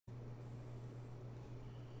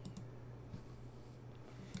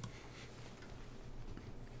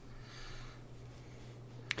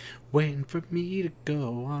Waiting for me to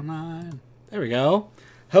go online. There we go.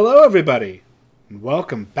 Hello, everybody. And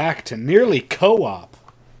welcome back to Nearly Co-op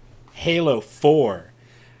Halo 4.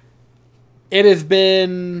 It has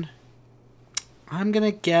been, I'm going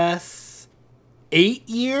to guess, 8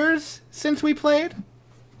 years since we played?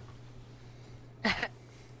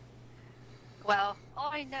 Well, all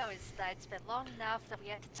I know is that it's been long enough that we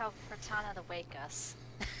had to tell Cortana to wake us.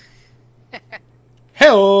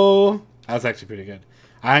 Hello! That was actually pretty good.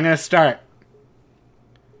 I'm going to start.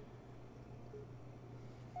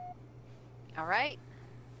 Alright,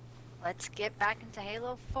 let's get back into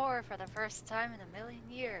Halo 4 for the first time in a million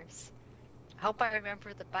years. I hope I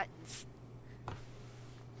remember the buttons.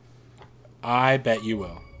 I bet you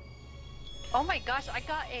will. Oh my gosh, I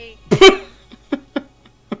got a...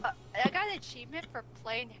 I got an achievement for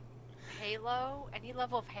playing Halo, any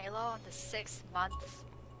level of Halo, on the 6th month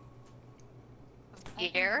of the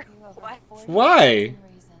year. What? Why?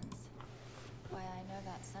 Why I know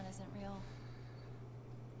that sun isn't real.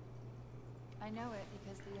 I know it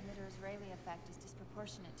because the emitter's Rayleigh effect is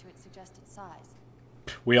disproportionate to its suggested size.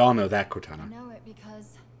 We all know that, I Cortana. know it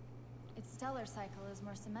because its stellar cycle is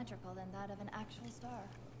more symmetrical than that of an actual star.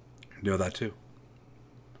 Know that too.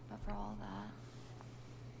 But for all that,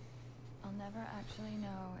 I'll never actually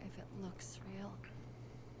know if it looks real.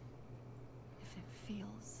 If it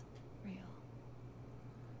feels real.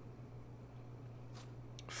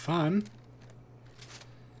 Fun.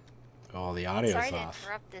 Oh, the audio's Sorry to off.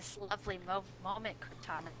 interrupt this lovely moment,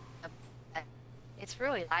 Cortana. It's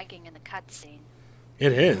really lagging in the cutscene.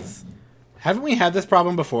 It is. Haven't we had this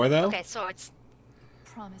problem before, though? Okay, so it's...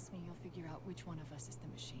 Promise me you'll figure out which one of us is the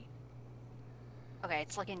machine. Okay,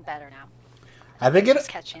 it's looking better now. I think It's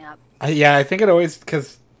catching up. Yeah, I think it always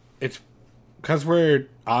because we're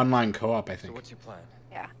online co-op. I So think. what's your plan?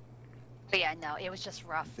 Yeah. But yeah, no, it was just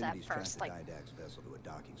rough Infinity's at first. tracked Like, the Didax vessel to a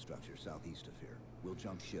docking structure southeast of here. We'll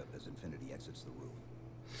jump ship as Infinity exits the roof.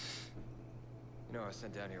 You know, I was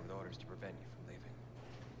sent down here with orders to prevent you from leaving.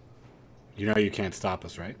 You know you can't stop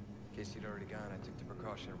us, right? In case you'd already gone, I took the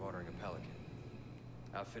precaution of ordering a Pelican.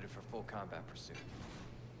 Outfitted for full combat pursuit.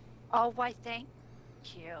 oh, why, thank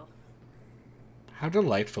you. How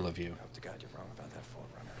delightful of you. I hope to God you're wrong about that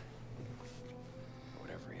Forerunner. Or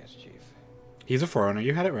whatever he is, Chief. He's a forerunner.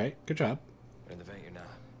 You had it right. Good job. But in the vent, you're not.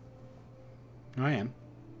 No, I am.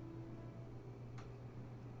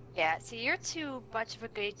 Yeah, see, you're too much of a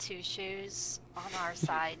good two-shoes on our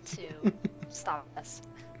side to stop us.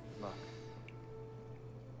 Good luck.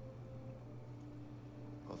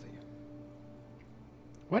 Both of you.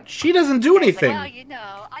 What? She doesn't do It's like, anything. well, you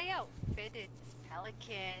know, I outfitted this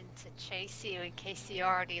Pelican to chase you in case you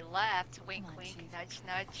already left. Wink, Come on, wink, Chief. nudge,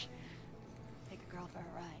 nudge. Take a girl for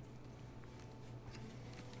a ride.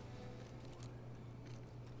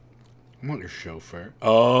 I want your chauffeur.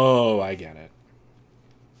 Oh, I get it.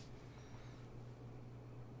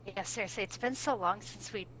 Yeah, seriously, it's been so long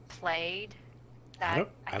since we played that don't-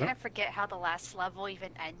 I I don't- can't forget how the last level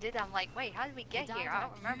even ended. I'm like, wait, how did we get The here? I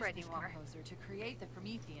don't Didact remember used this anymore. composer to create the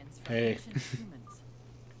Prometheans from Hey. ancient humans.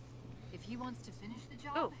 If he wants to finish the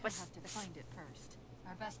job, Ooh, he'll what's have to this? find it first.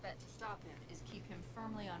 Our best bet to stop him is keep him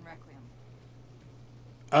firmly on Requiem.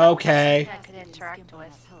 Okay. I could interact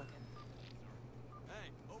with.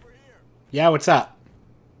 Yeah, what's up?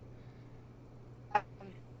 Um,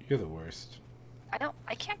 You're the worst.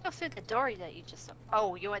 I can't go through the door that you just.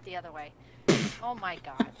 Oh, you went the other way. Oh my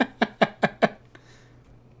god.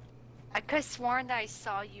 I could have sworn that I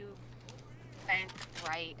saw you went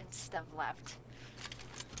right instead of left.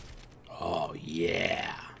 Oh,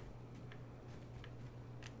 yeah.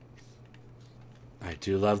 I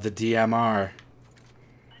do love the DMR.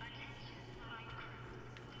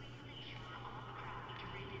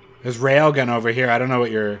 There's Railgun over here. I don't know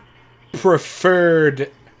what your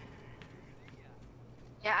preferred...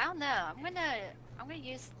 Yeah, I don't know. I'm gonna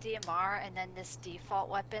use DMR and then this default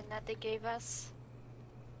weapon that they gave us.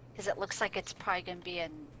 Because it looks like it's probably gonna be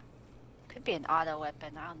could be an auto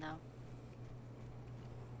weapon, I don't know.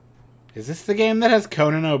 Is this the game that has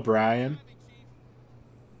Conan O'Brien?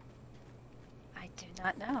 I do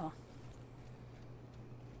not know.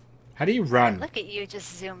 How do you run? Look at you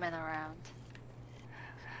just zooming around.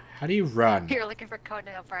 How do you run? You're looking for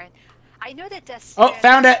Conan O'Brien. I know that Death Oh,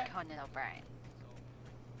 found it! Conan O'Brien.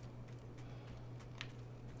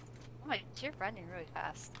 Oh my, you're running really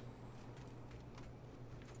fast.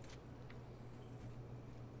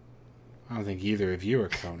 I don't think either of you are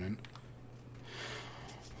Conan.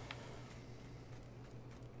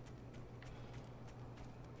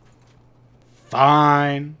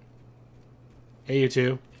 Fine. Hey, you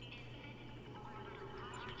two.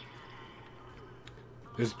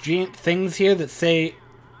 There's giant things here that say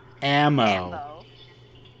Ammo.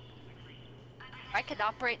 I could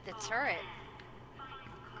operate the turret.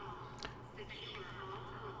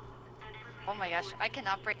 Oh my gosh, I can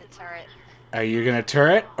operate the turret. Are you gonna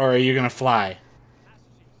turret or are you gonna fly?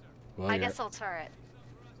 Well, I guess I'll turret.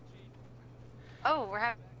 Oh, we're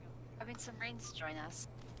having some Marines join us.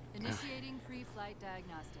 Initiating pre-flight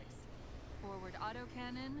diagnostics. Forward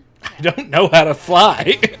autocannon. I don't know how to fly.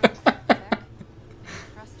 Check.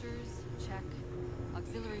 Thrusters, check.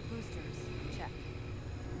 Auxiliary boosters, check.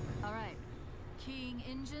 Alright. Keying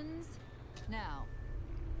engines. Now.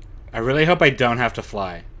 I really hope I don't have to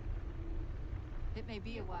fly. It may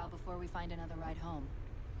be a while before we find another ride home.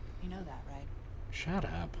 You know that, right? Shut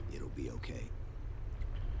up. It'll be okay.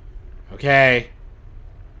 Okay.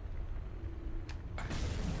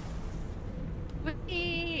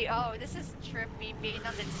 Whee! Oh, this is trippy being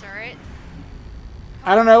on the turret.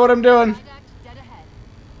 I don't know what I'm doing. Didact dead ahead.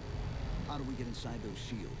 How do we get inside those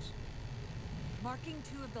shields? Marking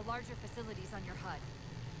 2 of the larger facilities on your HUD.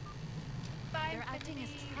 They're acting as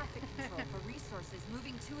traffic control for resources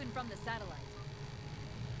moving to and from the satellite.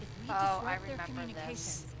 If we Oh, I disrupt their remember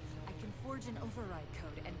communications, this. I can forge an override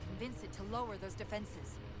code and convince it to lower those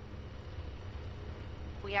defenses.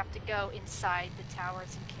 We have to go inside the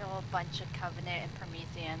towers and kill a bunch of Covenant and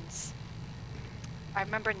Prometheans. I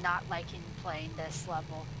remember not liking playing this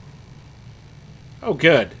level. Oh,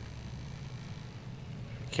 good.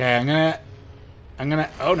 Okay, I'm gonna,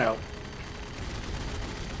 oh no.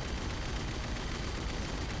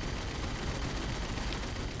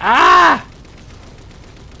 Ah!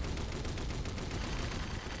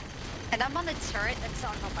 And I'm on the turret that's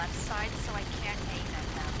on the left side, so I can't aim at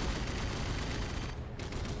them.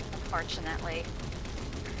 Unfortunately.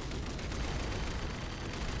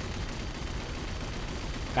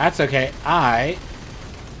 That's okay. I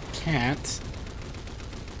can't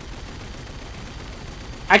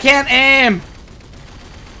aim!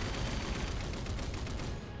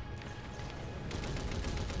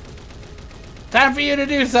 Time for you to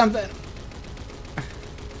do something!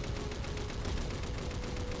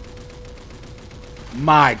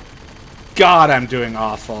 My God, I'm doing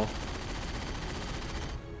awful.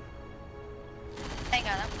 Hang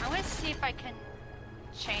on, I want to see if I can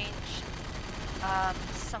change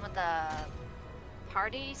some of the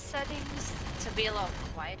party settings to be a little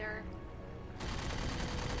quieter.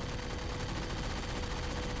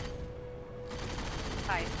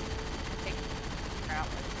 I think out.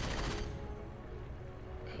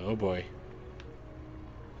 Oh boy.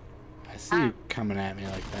 I see you coming at me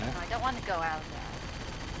like that. No, I don't want to go out of that.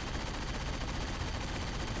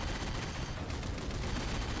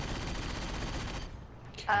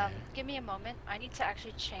 Give me a moment. I need to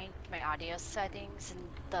actually change my audio settings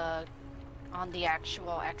on the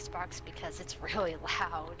actual Xbox because it's really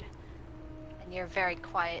loud, and you're very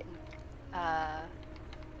quiet in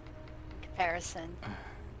comparison.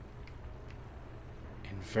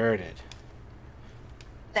 Inverted.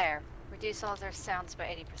 There. Reduce all their sounds by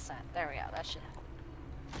 80%. There we go. That should help.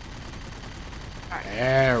 Alright.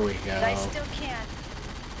 There we But I go. still can't.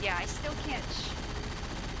 Yeah, I still can't.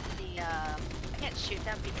 I can't shoot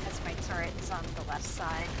them because my turret is on the left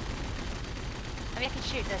side. I mean, I can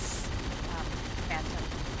shoot this phantom.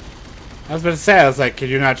 I was about to say, I was like, could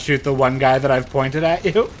you not shoot the one guy that I've pointed at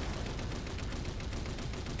you?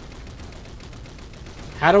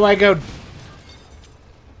 How do I go?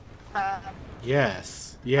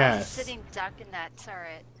 Yes. I'm Yes. sitting duck in that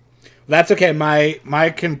turret. That's okay. My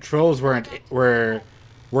controls weren't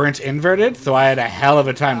inverted, so I had a hell of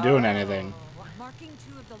a time doing anything. Marking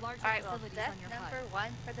 2 of the larger Alright, well, facilities death on your number HUD.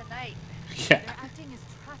 1 for the night. Yeah. They're acting as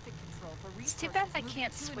traffic control for It's resources too bad I moving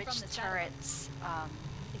can't to and switch from the satellite. turrets.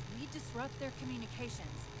 If we disrupt their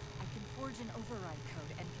communications, I can forge an override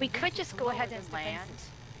code and We convince could it just to go lower ahead those and land defenses.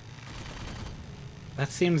 That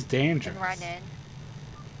seems dangerous. and run in.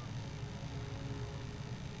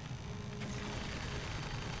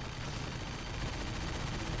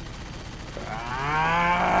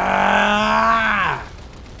 Ah!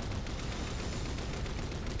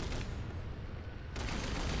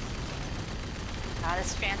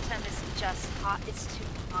 This phantom is just hot. It's too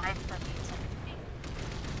high for me to make.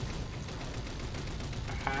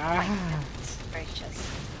 Ah. Goodness gracious.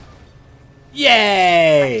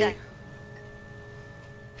 Yay!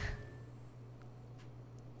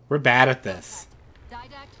 We're bad at this. Didact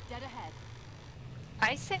dead ahead.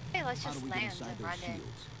 I say let's How just do we get land inside and those run in.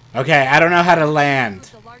 shields? Okay, I don't know how to Two land.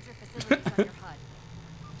 of the larger facilities on your HUD.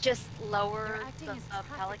 Just lower They're acting the as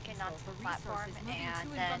traffic Pelican control onto for the platform resources moving and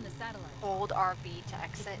to then from the satellite. hold RB to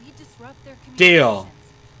exit. If we disrupt their Deal.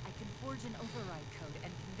 communications, I can forge an override code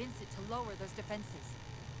and convince it to lower those defenses. Alright, well, death number 1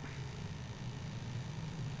 for the night. Marking 2 of the larger facilities on your HUD. They're acting as traffic control for resources moving to and from the satellite. If we disrupt their communications, I can forge an override code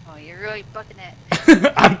and convince it to lower those defenses. Oh, you're really booking it.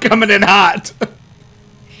 I'm coming in hot.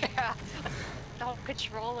 Yeah. The whole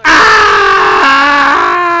controller.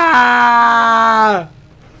 Ah!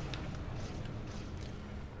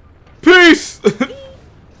 Peace!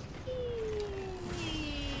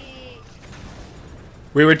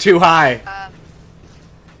 We were too high.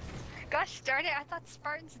 Gosh darn it, I thought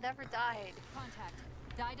Spartans never died. Contact.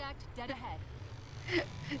 Didact dead ahead.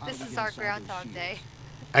 This is our Groundhog Day.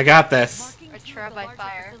 I got this. Marking Or 2 trial of the by larger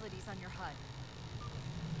fire. facilities on your HUD.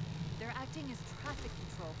 They're acting as traffic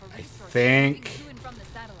control for resources think- moving to and from the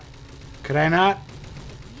satellite. Could I not?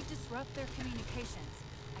 If we disrupt their communications,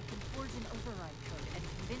 I can forge an override code and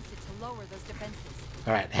convince it to lower those defenses.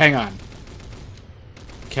 Alright, hang on.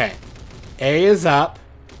 Okay. A is up.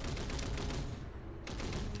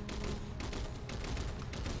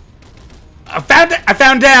 I found it! I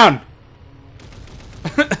found down!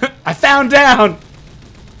 I found down!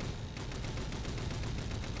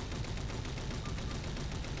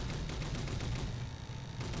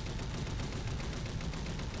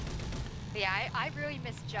 Yeah, I really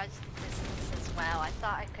misjudged the distance as well. I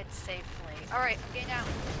thought I could safely. Alright, I'm getting out.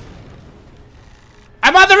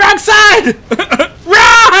 I'm on the wrong side!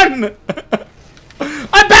 Run!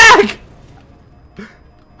 I'm back!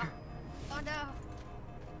 Oh no!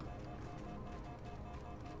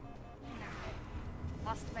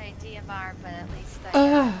 Lost my DMR, but at least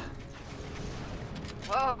I.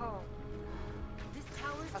 Whoa! This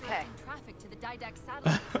tower's Okay. directing traffic to the Didact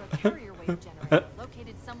satellite through a carrier wave generator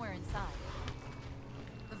located somewhere inside.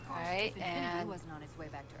 Of course, Alright, if Infinity and wasn't on its way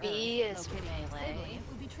back to B Earth, is locating and melee. disabling it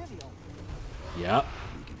would be trivial. Yep.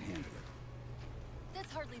 We can handle it.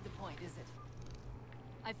 That's hardly the point, is it?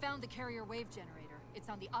 I found the carrier wave generator. It's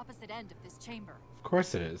on the opposite end of this chamber. Of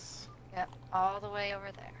course it is. Yep, all the way over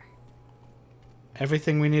there.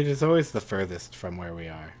 Everything we need is always the furthest from where we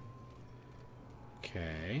are.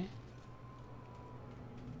 Okay.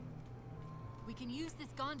 We can use this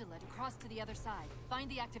gondola to cross to the other side. Find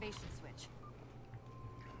the activation switch.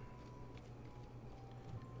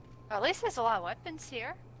 Well, at least there's a lot of weapons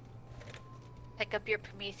here. Pick up your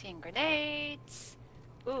Promethean grenades.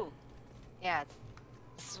 Ooh. Yeah.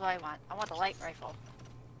 This is what I want. I want a light rifle.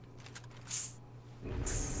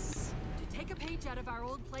 To take a page out of our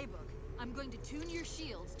old playbook, I'm going to tune your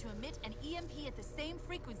shields to emit an EMP at the same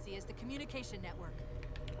frequency as the communication network.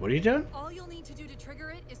 What are you doing? All you'll need to do to trigger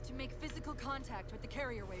it is to make physical contact with the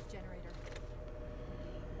carrier wave generator.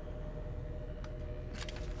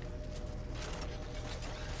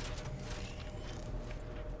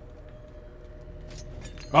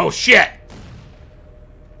 Oh shit!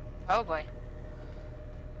 Oh boy.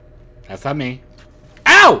 That's not me.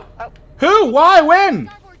 Ow! Oh. Who? Why? When?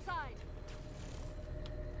 Starboard side!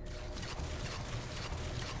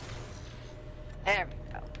 There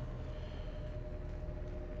we go.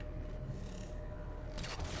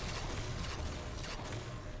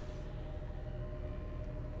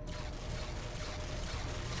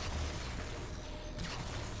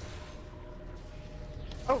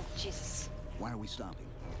 Oh, Jesus. Why are we stopping?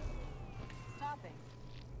 Stopping.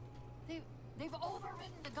 They've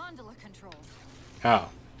overridden the gondola controls. Oh.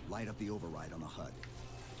 Light up the override on the HUD.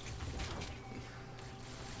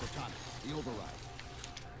 Cortana, the override.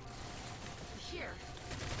 Here.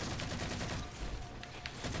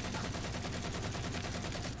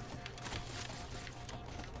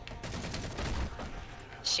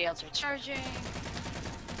 Shields are charging.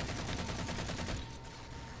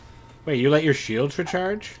 Wait, you let your shields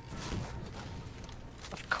recharge?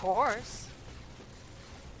 Of course.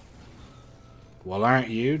 Well, aren't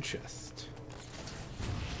you just?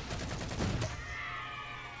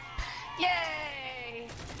 Yay!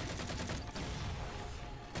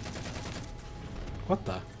 What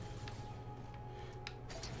the?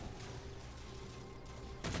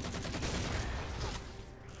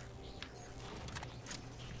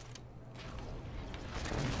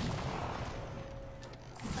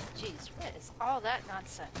 Jeez, what is all that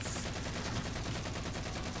nonsense?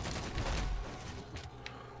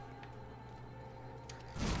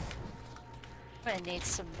 I'm gonna need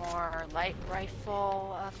some more light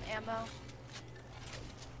rifle ammo.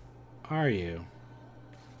 Are you?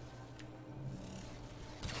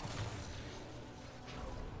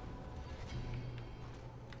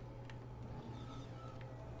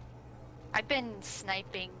 I've been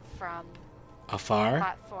sniping from Afar?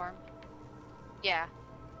 platform. Yeah,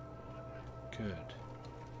 Good.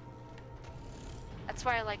 that's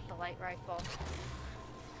why I like the light rifle.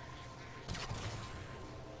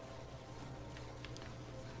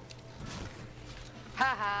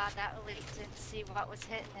 Haha, that elite didn't see what was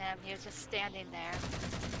hitting him. He was just standing there.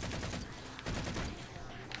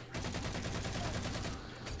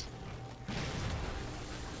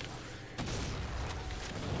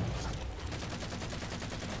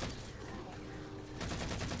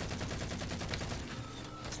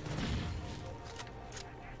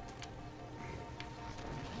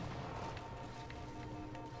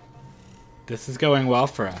 This is going well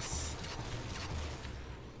for us.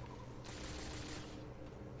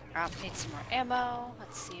 Need some more ammo.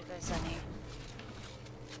 Let's see if there's any.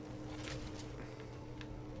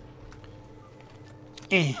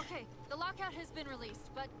 Okay, the lockout has been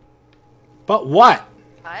released, but But what?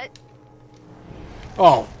 What?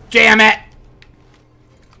 Oh, damn it!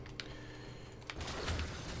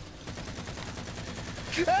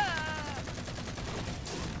 Good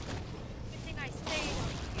thing I stayed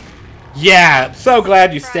over here. Yeah, I'm so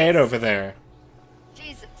glad you stayed over there.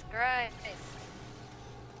 Jesus Christ.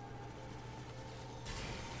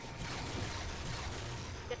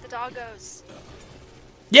 Get the doggos.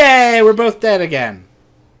 Yay, we're both dead again.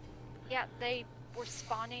 Yeah, they were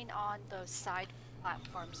spawning on those side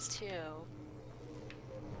platforms too.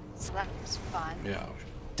 So that was fun. Yeah.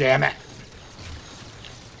 Damn it.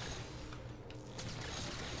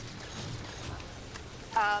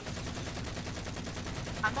 I'm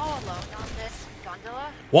all alone on this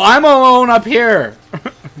gondola. Well, I'm alone up here. okay,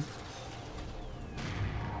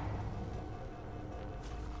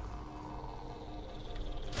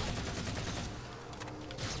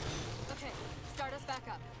 start us back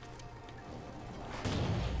up.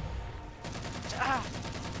 Ah.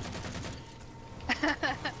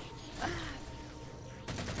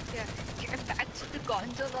 Yeah, get back to the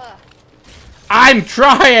gondola. I'm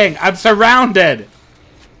trying. I'm surrounded.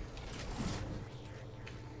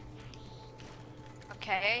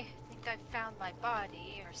 Okay, I think I found my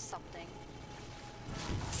body or something.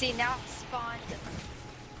 See, now I spawned.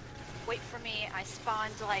 Wait for me. I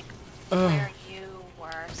spawned like where you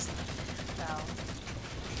were. So.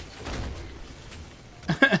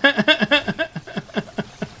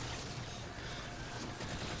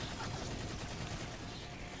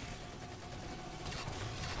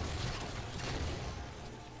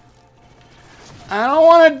 I don't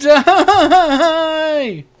want to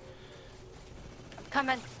die. I'm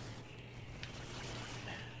coming.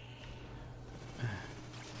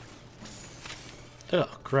 Ugh,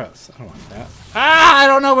 gross. I don't want that. Ah, I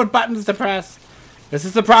don't know what buttons to press. This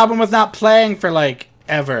is the problem with not playing for, like,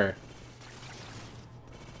 ever.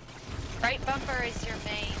 Right bumper is your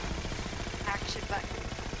main action button.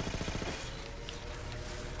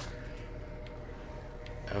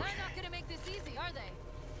 Okay. They're not gonna make this easy, are they? No,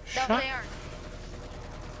 Shut- they aren't.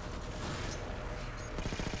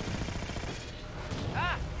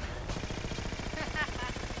 Ah!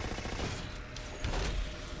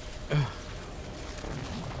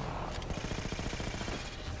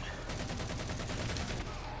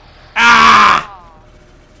 Ah! Aw.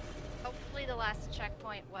 Hopefully the last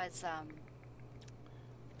checkpoint was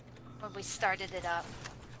when we started it up.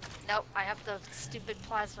 Nope, I have the stupid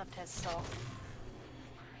plasma pistol.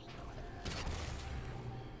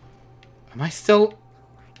 Am I still...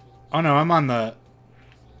 Oh no, I'm on the...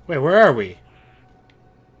 Wait, where are we?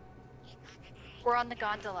 We're on the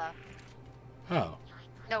gondola. Oh.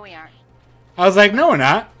 No, we aren't. I was like, no, we're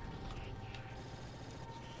not.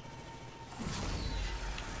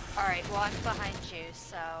 Alright, well, I'm behind you,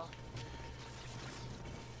 so...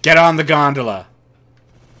 Get on the gondola.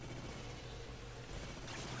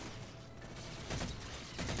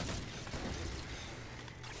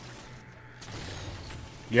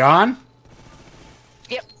 You on?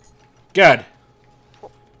 Yep. Good.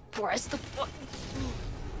 Press the button.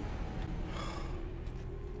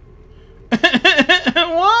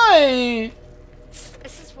 Why?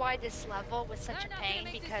 This is why this level was such They're a not pain,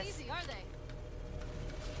 gonna make because... this easy, are they?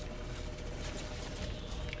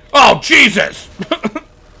 Oh, Jesus!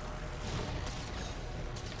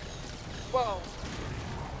 Whoa.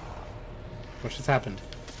 What just happened?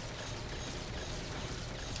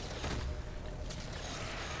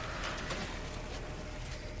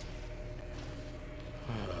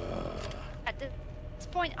 At this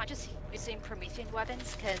point, I'm just using Promethean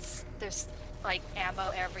weapons, because there's, like,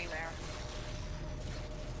 ammo everywhere.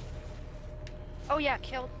 Oh yeah,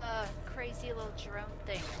 kill the crazy little drone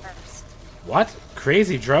thing first. What?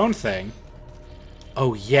 Crazy drone thing?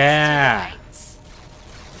 Oh, yeah. Lights.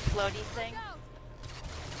 Floaty thing.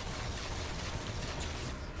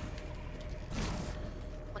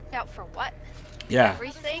 Look out for what? Yeah.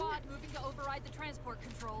 Everything? Another squad moving to override the transport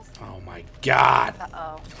controls. Oh, my God.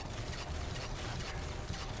 Uh-oh.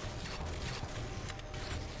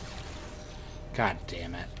 God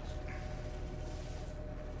damn it.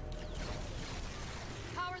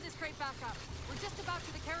 Power this crate back up. We're just about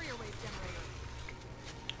to the carrier wave generator.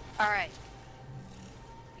 Alright.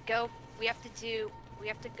 We have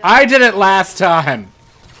to go. I did it last time.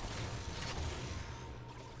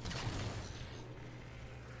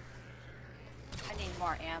 I need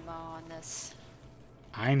more ammo on this.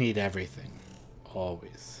 I need everything.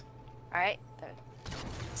 Always. Alright,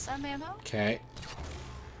 some ammo. Okay.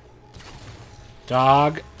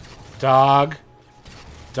 Dog. Dog.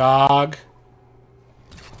 Dog.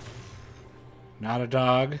 Not a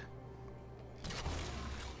dog.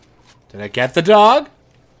 Did I get the dog?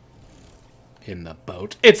 In the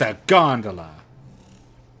boat. It's a gondola.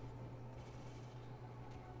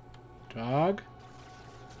 Dog.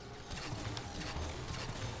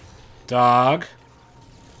 Dog.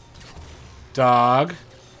 Dog.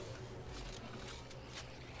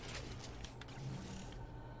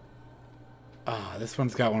 Ah, this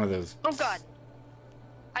one's got one of those. Oh god!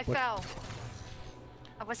 I fell.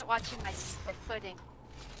 I wasn't watching my footing.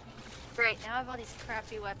 Great, now I have all these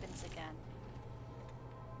crappy weapons again.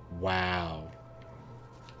 Wow.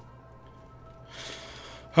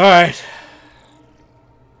 Alright.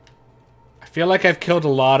 I feel like I've killed a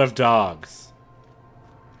lot of dogs.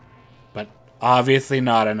 But obviously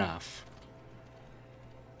not enough.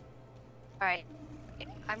 Alright.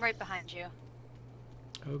 I'm right behind you.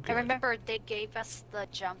 Okay. I remember they gave us the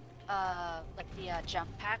jump,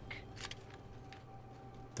 jump pack.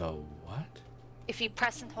 The what? If you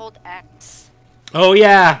press and hold X. Oh,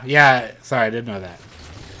 yeah. Yeah. Sorry, I didn't know that.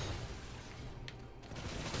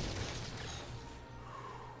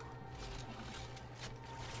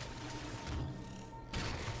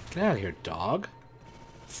 Get out of here, dog.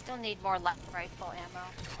 Still need more rifle ammo.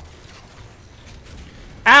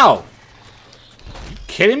 Ow! Are you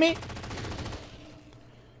kidding me?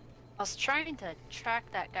 I was trying to track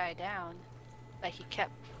that guy down, but he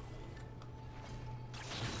kept...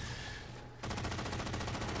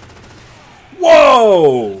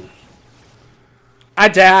 Whoa! I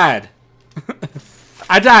died.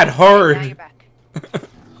 I died hard. Now you're back.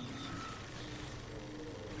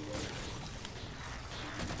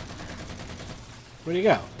 Where'd he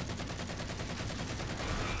go?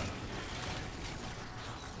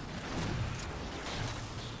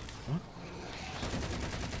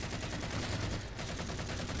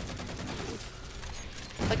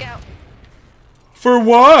 Look out For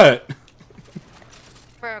what?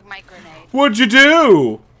 for my grenade. What'd you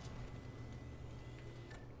do?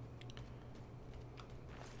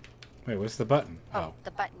 Wait, what's the button? Oh,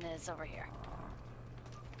 the button is over here.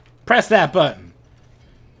 Press that button.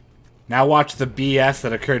 Now watch the BS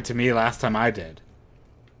that occurred to me last time I did.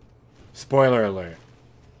 Spoiler alert.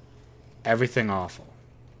 Everything awful.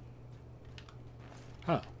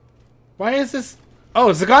 Oh. Why is this... Oh,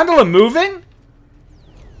 is the gondola moving?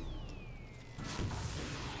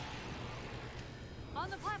 On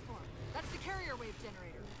the platform. That's the carrier wave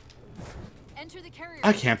generator. Enter the carrier.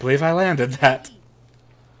 I can't believe I landed that.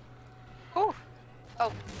 Oh!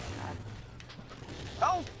 Oh!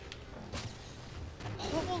 Oh!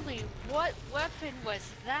 Holy, what weapon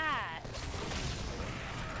was that?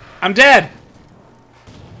 I'm dead.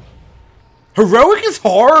 Heroic is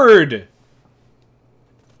hard.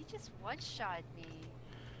 He just one-shot me.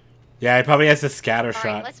 Yeah, he probably has a scatter Alright,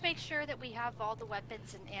 shot. let's make sure that we have all the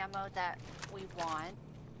weapons and ammo that we want.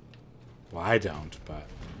 Well, I don't, but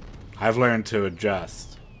I've learned to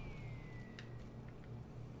adjust.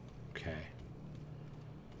 Okay.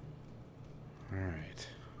 Alright.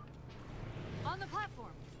 On the platform.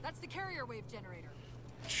 That's the carrier wave generator.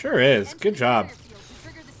 Sure is. Enter Good the job. carrier field to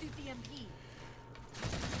trigger the suit's EMP.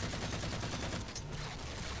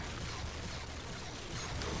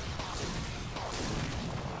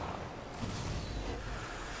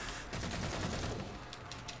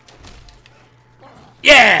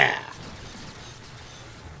 Yeah!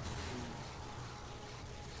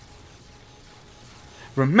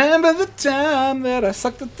 Remember the time that I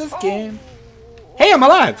sucked at this game. Hey, I'm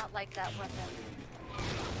alive! Not like that weapon.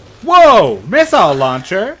 Whoa! Missile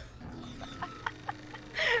launcher!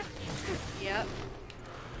 Yep.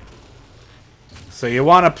 So you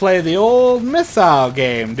want to play the old missile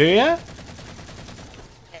game, do ya?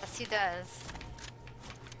 Yes, he does.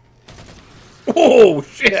 Oh,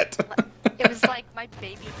 shit! It was like my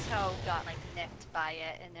baby toe got like nicked by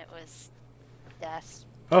it, and it was death.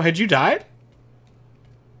 Oh, had you died?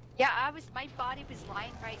 Yeah, my body was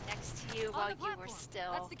lying right next to you On while the you were platform.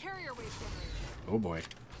 still. That's the carrier wave generator. Oh boy.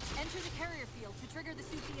 Enter the carrier field to trigger the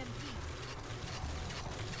suit's EMP.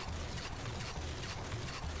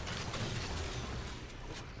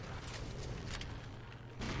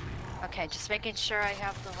 Okay, just making sure I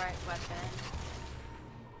have the right weapon.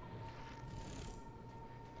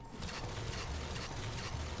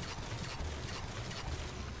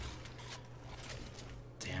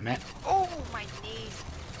 Damn it. Oh, my knees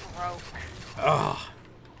broke. Oh.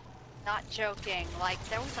 Not joking. Like,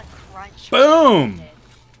 there was a crunch. Boom! when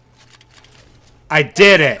I did.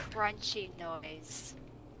 I did it! Crunchy noise.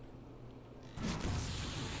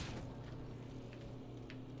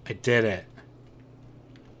 I did it.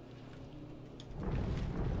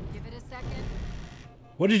 Give it a second.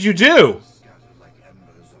 What did you do?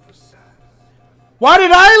 Why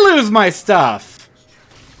did I lose my stuff?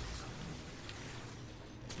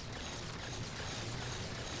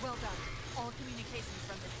 Well done. All communications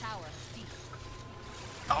from this tower cease.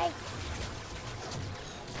 Oh!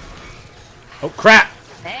 Oh, crap.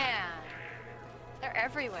 Man. They're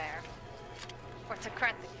everywhere. Or to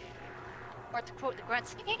quote the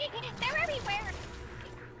grunts, they're everywhere!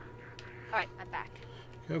 Alright, I'm back.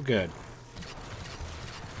 Oh, good.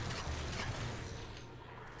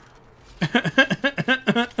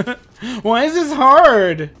 Why is this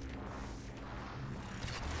hard?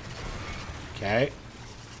 Okay.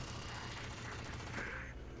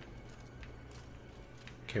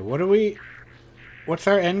 Okay, what do we... What's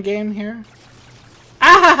our end game here?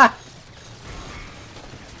 Ah!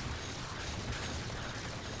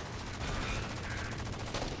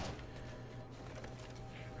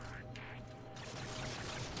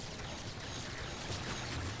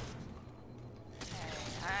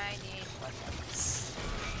 I need weapons.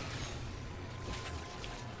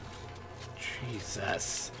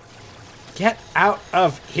 Jesus. Get out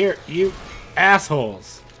of here, you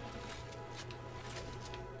assholes.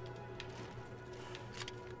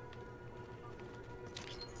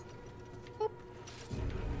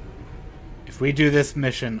 If we do this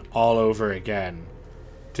mission all over again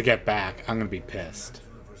to get back, I'm gonna be pissed.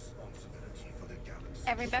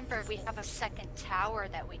 And remember, we have a second tower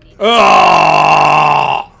that we need.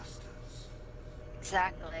 Oh!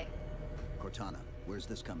 Exactly. Cortana, where's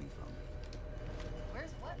this coming from?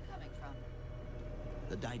 Where's what coming from?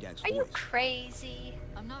 The Didact's Are you voice. crazy?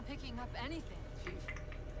 I'm not picking up anything, Chief.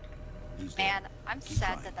 He's Man, dead. I'm Keep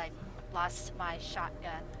sad trying. that I lost my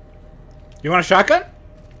shotgun. You want a shotgun?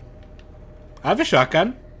 I have a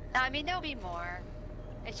shotgun. No, I mean, there'll be more.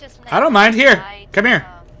 It's just... I don't mind. Here. died, Come here.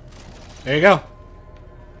 There you go.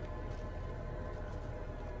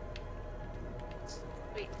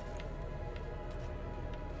 Sweet.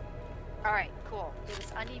 Alright, cool. It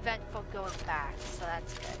was uneventful going back, so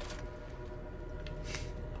that's good.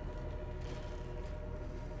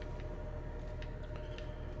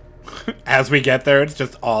 As we get there, it's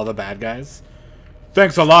just all the bad guys.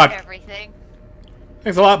 Thanks a lot. Everything.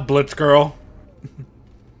 Thanks a lot, Blitz Girl.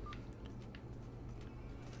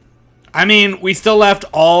 I mean, we still left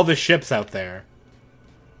all the ships out there.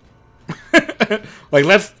 Like,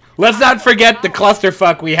 let's not forget the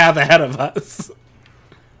clusterfuck we have ahead of us.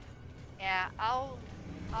 Yeah, I'll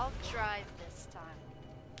drive this time.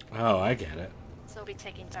 Oh, I get it. So we'll be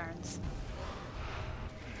taking turns.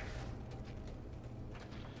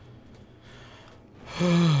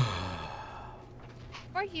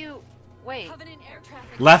 Or you... Wait. Covenant air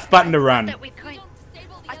traffic. Left button to run. That we couldn't...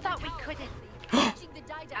 I thought we couldn't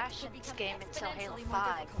dash in this game until Halo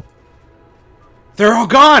 5. They're all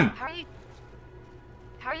gone!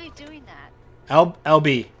 How are you doing that?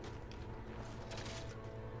 LB.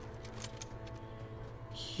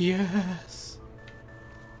 Yes.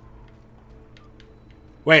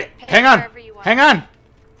 Wait, hang on. Wherever you want. Hang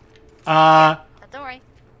on. Don't worry.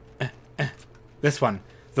 This one.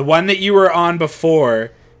 The one that you were on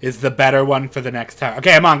before is the better one for the next tower.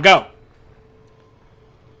 Okay, come on, go.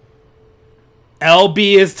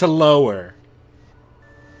 LB is to lower.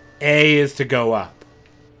 A is to go up.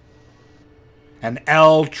 And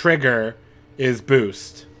L trigger is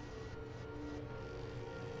boost.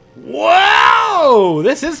 Whoa!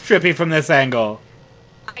 This is trippy from this angle.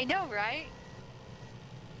 I know, right?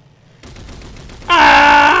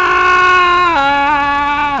 Ah!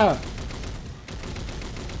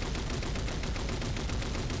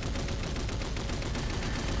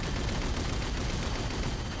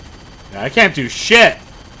 I can't do shit.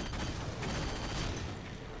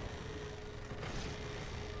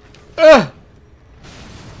 Ugh.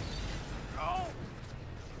 Oh!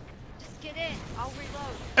 Just get in. I'll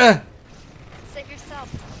reload. Save yourself.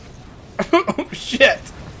 Oh, shit.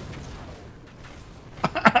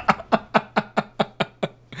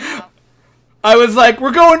 I was like,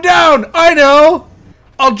 we're going down. I know.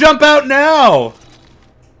 I'll jump out now.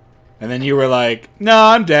 And then you were like, no,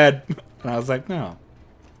 I'm dead. And I was like, no.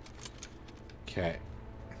 Okay.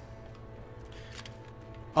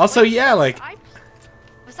 Also, yeah, like...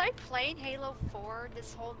 Was I playing Halo 4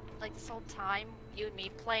 this whole time? You and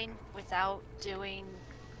me playing without doing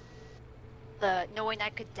the... knowing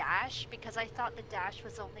I could dash? Because I thought the dash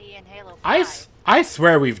was only in Halo 5. I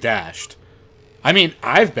swear we've dashed. I mean,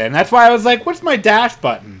 I've been. That's why I was like, what's my dash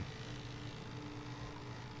button?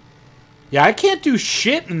 Yeah, I can't do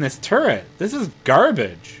shit in this turret. This is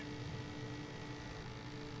garbage.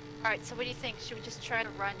 Alright, Alright, so what do you think? Should we just try to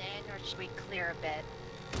run in, or should we clear a bit?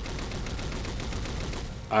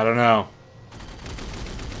 I don't know.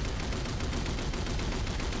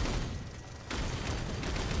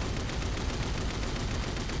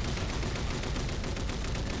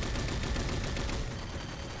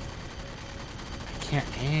 I can't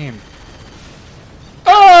aim.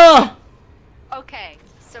 Ah! Okay,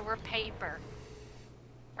 so we're paper.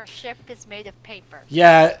 Our ship is made of paper.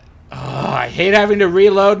 Yeah. Oh, I hate having to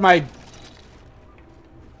reload my...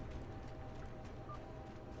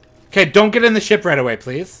 Okay, don't get in the ship right away,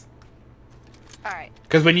 please. Alright.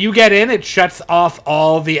 Because when you get in, it shuts off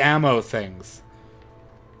all the ammo things.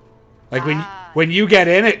 Like, when you get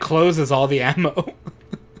in, it closes all the ammo.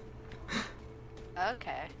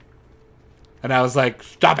 Okay. And I was like,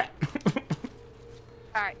 stop it.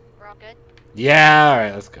 Alright, we're all good? Yeah,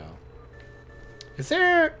 alright, let's go. Is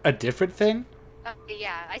there a different thing?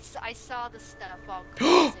 Yeah, I saw the stuff all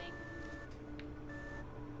closing.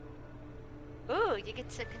 Ooh, you get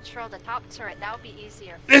to control the top turret. That would be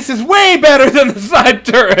easier. This is way better than the side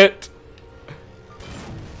turret!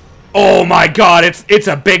 Oh my god, it's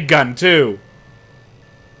a big gun too.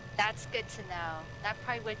 That's good to know. That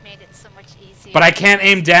probably would have made it so much easier. But I can't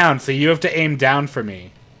aim down, so you have to aim down for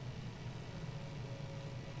me.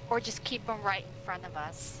 Or just keep them right in front of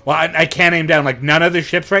us. Well, I can't aim down. Like, none of the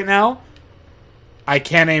ships right now, I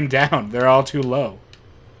can't aim down. They're all too low.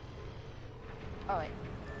 Oh, wait.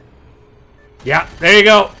 Yeah, there you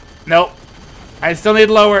go. Nope. I still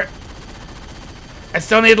need lower. I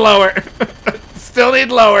still need lower. Still need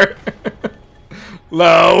lower.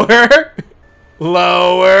 Lower.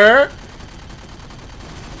 Lower.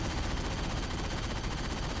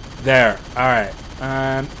 There. Alright.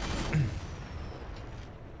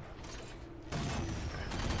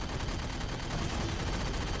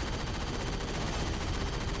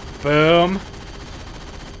 Boom.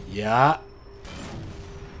 Yeah.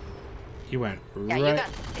 He went Yeah, right. you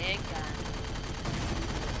got the big gun.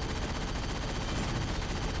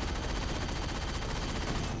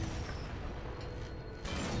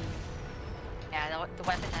 Yeah, the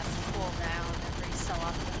weapon has to cool down every so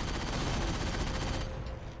often.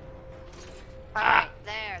 Alright,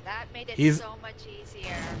 there. That made it so much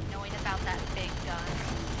easier, knowing about that big gun.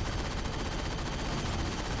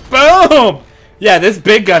 Boom! Yeah, this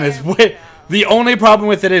big gun is way... The only problem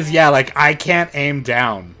with it is, yeah, like, I can't aim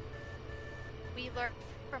down. We learned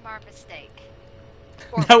from our mistake.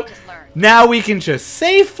 Or Now, we just learned. now we can just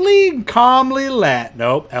safely and calmly let...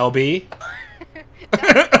 Nope, LB.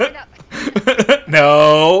 No.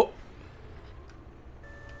 No.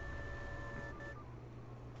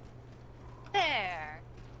 There.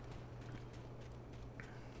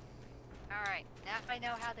 Alright, now I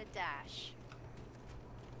know how to dash.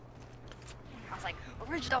 I was like,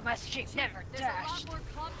 original messaging, never There's dash. a lot more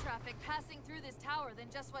comm traffic passing through this tower than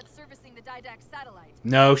just what's servicing the Didact satellite.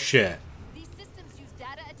 No shit. These systems use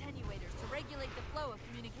data attenuators to regulate the flow of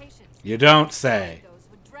communications. You don't say. Those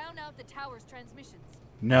would drown out the tower's transmissions.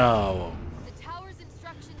 No. The tower's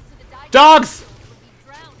instructions to the Didact Dogs! would be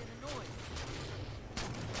drowned in the noise.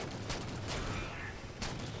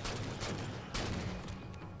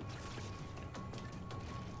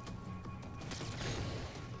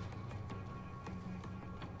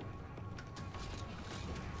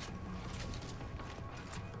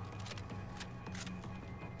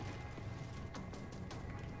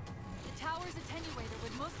 The tower's attenuator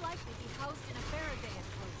would most likely be housed in a Faraday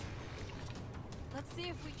enclosure. Let's see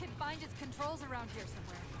if we can find its controls around here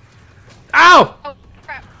somewhere. Ow! Oh,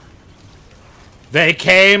 crap. They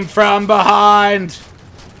came from behind.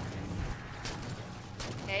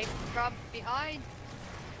 Okay, from behind.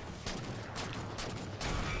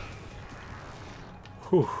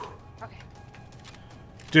 Whew. Okay.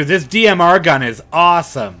 Dude, this DMR gun is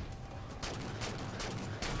awesome.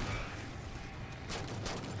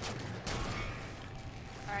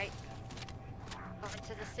 Alright. Over to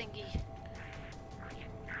the thingy.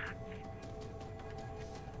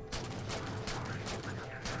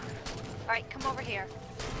 Alright, come over here.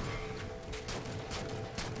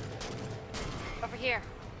 Over here.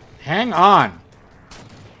 Hang on.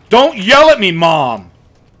 Don't yell at me, Mom.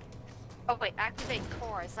 Oh wait, activate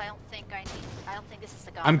cores. I don't think this is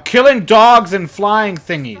the gun. I'm killing dogs and flying The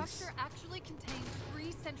thingies. structure actually contains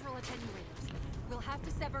 3 central attenuators. We'll have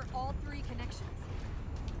to sever all 3 connections.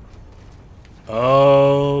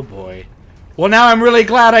 Oh, boy. Well, now I'm really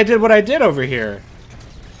glad I did what I did over here.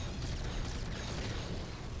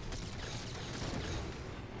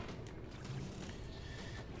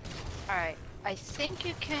 Alright, I think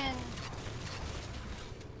you can...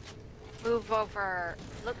 move over.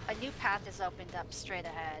 Look, a new path is opened up straight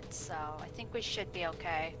ahead, so I think we should be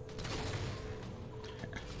okay.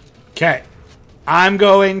 Okay. I'm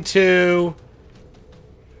going to...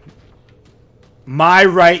 my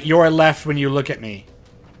right, your left when you look at me.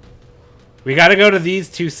 We gotta go to these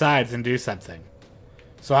two sides and do something.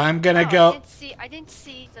 So I'm gonna go... I didn't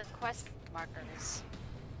see the quest markers.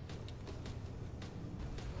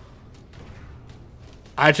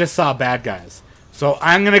 I just saw bad guys. So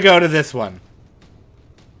I'm gonna go to this one.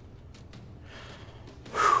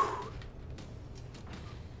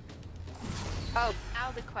 Oh,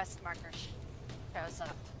 now the quest marker shows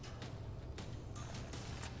up.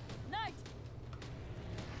 Night.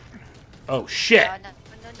 Oh, shit.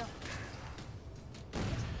 No.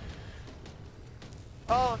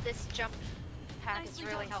 Oh, this jump path is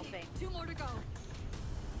really helping. 2 more to go.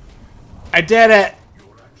 I did it.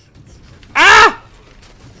 Ah!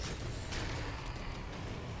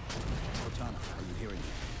 Cortana, are you hearing me?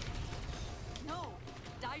 No.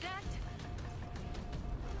 Didact?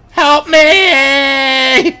 Help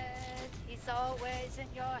me! He's always in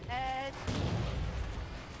your head.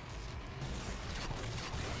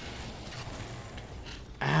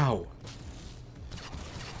 Ow.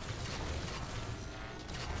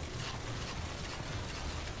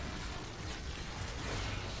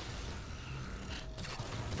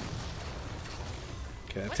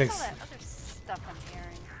 Okay, that What's takes... all that other stuff I'm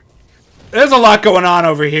hearing? There's a lot going on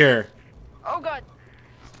over here. Oh god!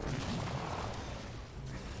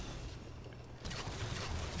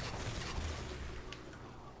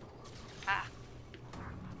 Ah.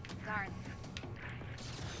 Darn.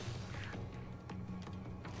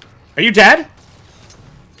 Are you dead?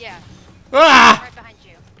 Yeah, I'm Ah! right behind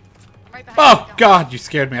you. I'm right behind you. Oh, Don't God, you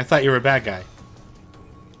scared me. I thought you were a bad guy.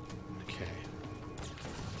 Okay.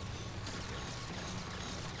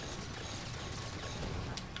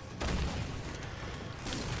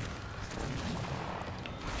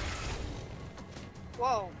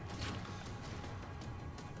 Whoa.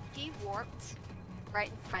 He warped right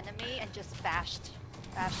in front of me and just bashed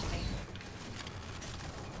me.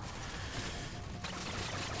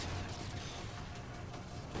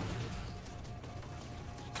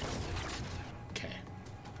 Okay.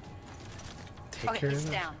 Take Okay, care he's of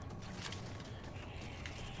that. down.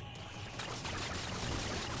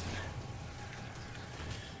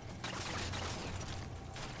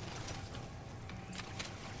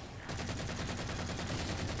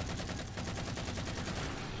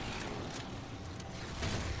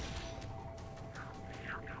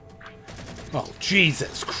 Oh,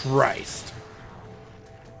 Jesus Christ.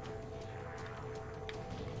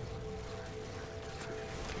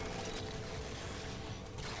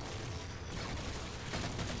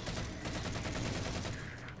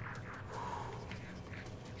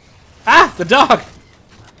 Ah, the dog!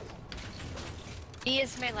 He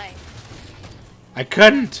is melee. I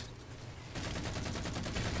couldn't.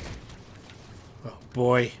 Oh,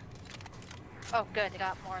 boy. Oh good, I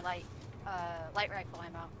got more light rifle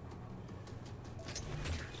ammo.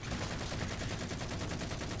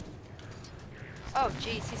 Oh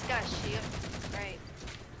jeez, he's got a shield. Great.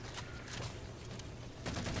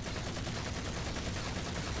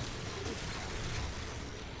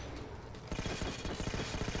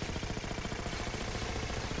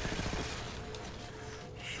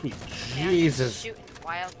 Sweet Yeah, I'm Jesus. shooting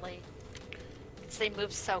wildly. They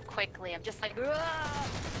move so quickly. I'm just like, "Whoa!"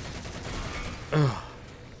 Ugh.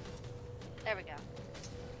 There we go.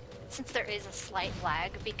 Since there is a slight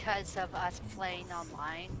lag because of us playing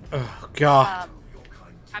online, Oh, God.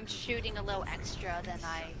 I'm shooting a little extra than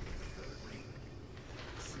I.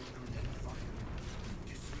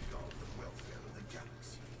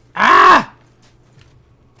 Ah!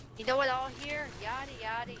 You know what I'll hear? Yada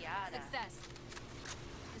yada yada. Success.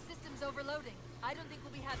 The system's overloading. I don't think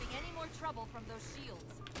we'll be having any more trouble from those shields.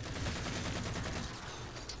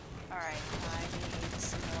 Alright, I need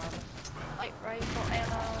some more light rifle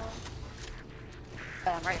ammo.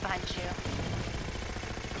 But I'm right behind you.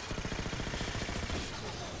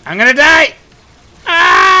 I'm gonna die!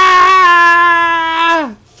 Ah!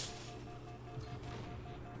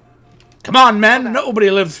 Come on, men. Okay. Nobody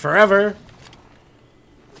lives forever.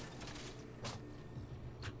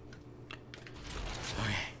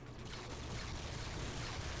 Okay.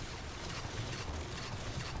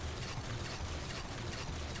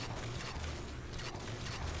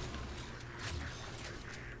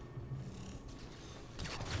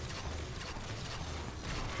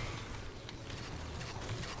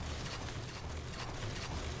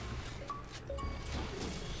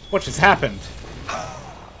 What just happened?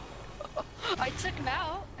 I took him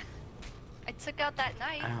out. I took out that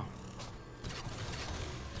knight. Ow.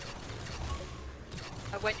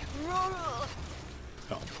 I went.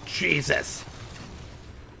 Oh, Jesus.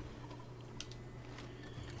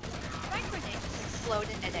 My grenade just explode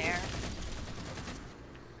in midair.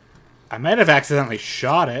 I might have accidentally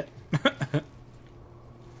shot it.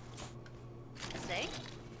 See?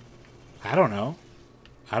 I don't know.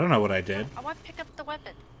 I don't know what I did. I want to pick up the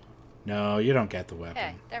weapon. No, you don't get the weapon.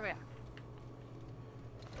 Okay, there we are.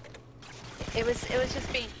 It was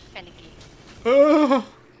just being finicky. Oh.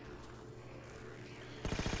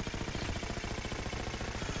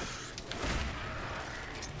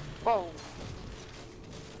 Whoa.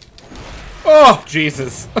 Oh,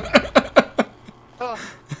 Jesus. Oh,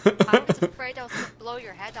 I was afraid I was going to blow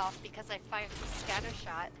your head off because I fired the scatter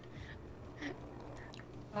shot.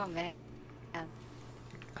 Oh, man.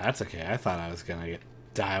 That's okay. I thought I was going to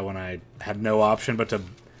die when I had no option but to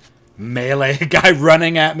melee a guy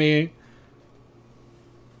running at me.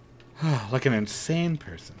 Like an insane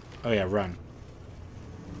person. Oh, yeah, run.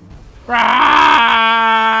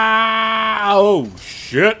 Oh,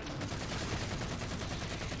 shit.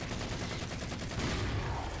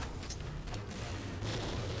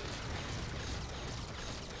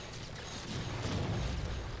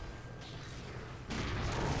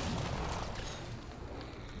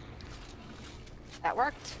 That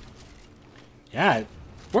worked. Yeah, it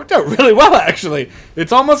worked out really well, actually.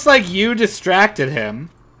 It's almost like you distracted him.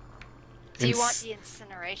 Do you want the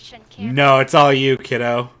incineration can? No, it's all you,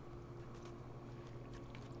 kiddo.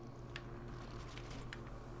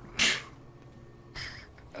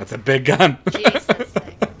 That's a big gun. Jesus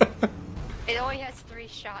thing. It only has 3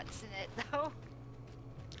 shots in it, though.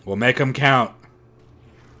 We'll make them count.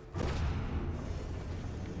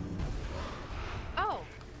 Oh.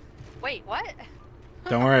 Wait, what?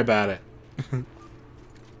 Don't worry about it.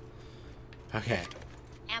 Okay.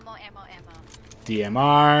 Ammo, ammo, ammo.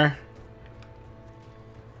 DMR.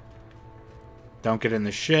 Don't get in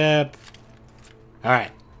the ship.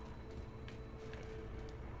 Alright.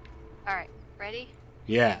 Alright, ready?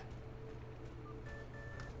 Yeah.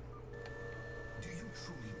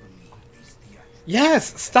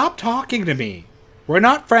 Yes! Stop talking to me! We're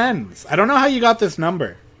not friends! I don't know how you got this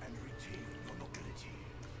number.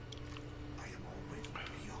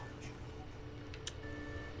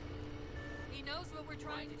 He knows what we're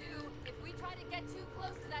trying to do. If we try to get too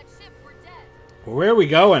close to that ship, we're dead. Well, where are we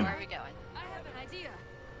going? Where are we going? I have an idea.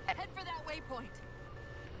 Head for that waypoint.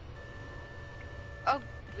 Oh,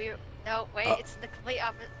 no, wait, it's the complete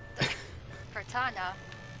opposite. Cortana.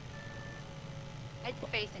 I had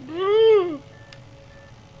faith in you.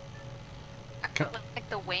 I felt like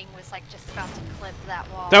the wing was like just about to clip that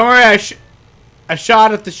wall. Don't worry, I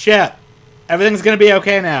shot at the ship. Everything's gonna be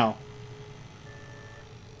okay now.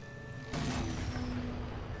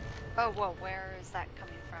 Oh, whoa, where is that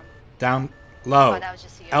coming from? Down low. Oh, that was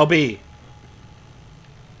just you. LB.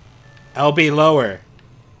 LB lower.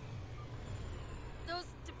 Those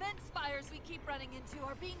defense spires we keep running into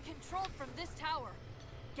are being controlled from this tower.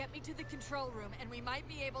 Get me to the control room, and we might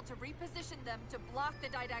be able to reposition them to block the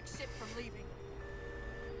Didact ship from leaving.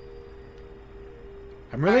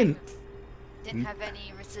 I'm really... Didn't have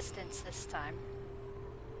any resistance this time.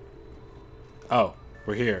 Oh,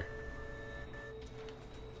 we're here.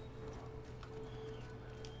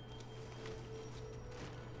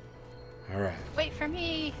 Alright. Wait for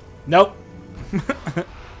me! Nope.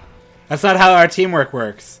 That's not how our teamwork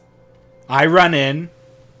works. I run in,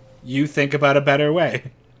 you think about a better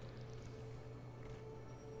way.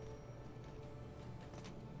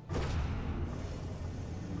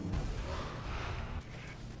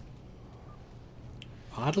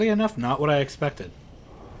 Oddly enough, not what I expected.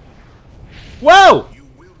 Whoa!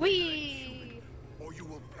 Whee! Or you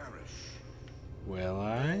will perish. Will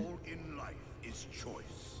I? All in life is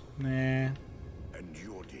choice. Nah. And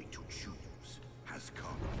your day to choose has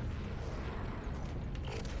come.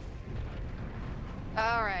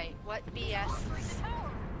 Alright, what BS?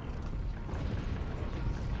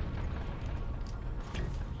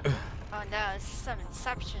 Oh no, this is some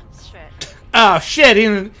Inception shit. Oh shit!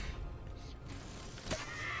 He...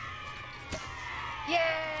 Yay!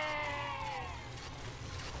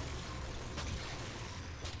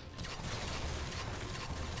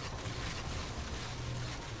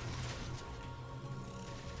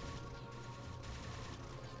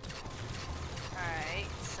 Alright,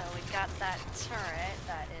 so we got that turret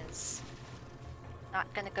that is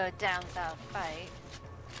not gonna go down without a fight.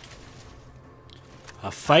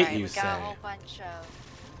 A fight, Alright, you we say? got a whole bunch of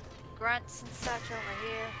grunts and such over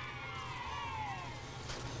here.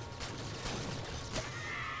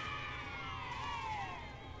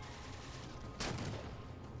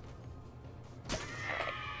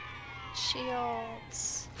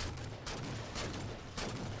 Shields.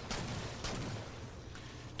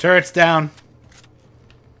 Turret's down.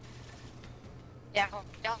 Yeah,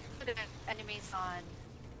 y'all put enemies on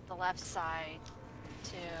the left side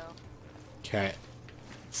too. Okay.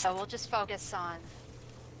 So we'll just focus on.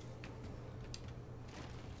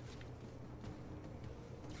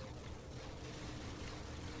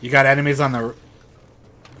 You got enemies on the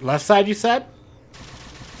left side, you said?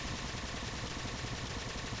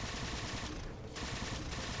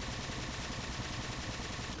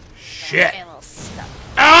 Shit. Getting a little stuck.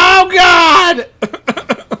 Oh, God!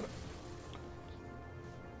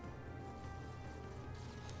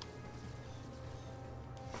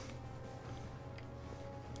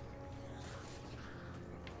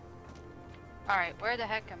 Alright, where the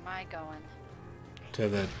heck am I going? To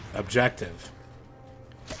the objective.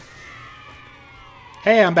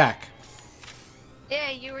 Hey, I'm back.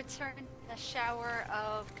 Yeah, you returned a shower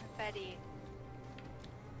of confetti.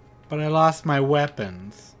 But I lost my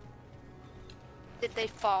weapons. Did they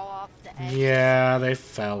fall off the edge? Yeah, they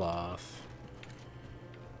fell off.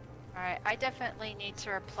 Alright, I definitely need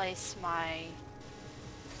to replace my...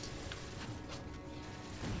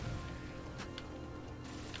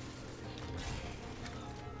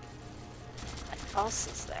 What else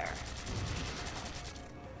is there?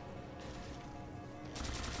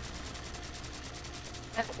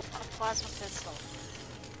 I have a plasma pistol.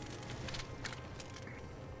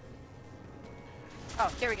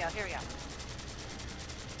 Oh, here we go, here we go.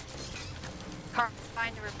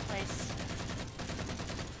 Trying to replace.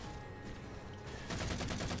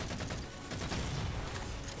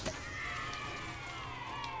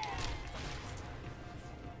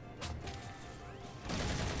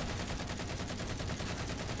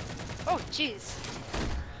 Oh, jeez.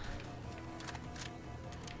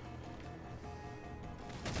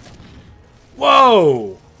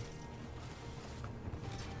 Whoa!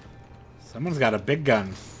 Someone's got a big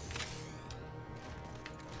gun.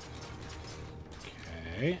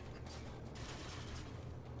 Okay.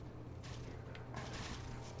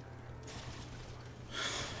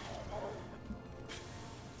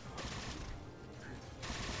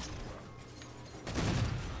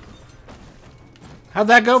 How'd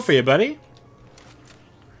that go for you, buddy?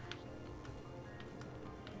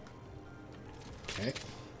 Okay.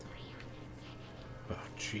 Oh,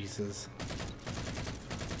 Jesus.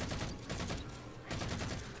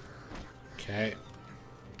 Okay.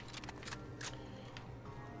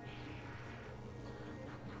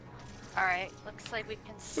 Alright, looks like we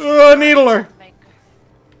can see. Oh, needler!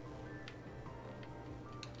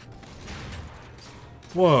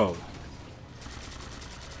 Whoa.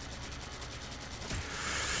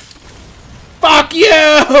 Fuck you!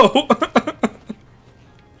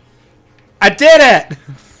 I did it!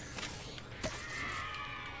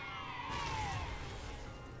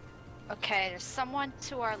 Okay, there's someone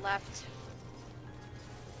to our left.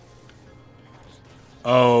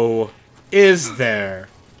 Oh, is there?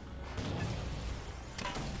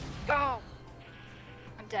 Oh!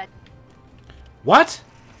 I'm dead. What?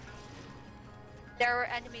 There were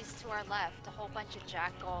enemies to our left, a whole bunch of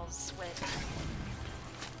jackals with...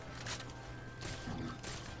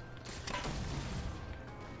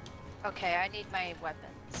 Okay, I need my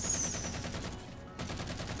weapons.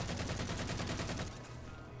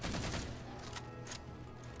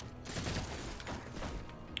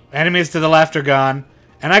 Enemies to the left are gone.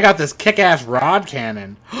 And I got this kick-ass rod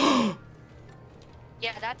cannon.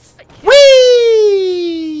 Yeah, that's... Whee!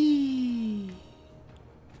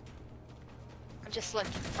 I'm just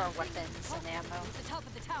looking for weapons and ammo. At the top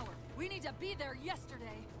of the tower. We need to be there yesterday.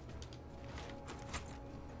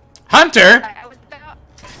 Hunter? I was about...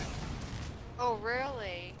 Oh,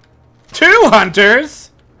 really? 2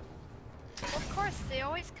 hunters? Well, of course, they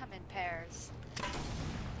always come in pairs.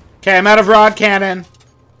 Okay, I'm out of rod cannon.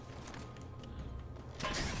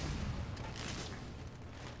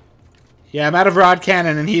 Yeah, I'm out of rod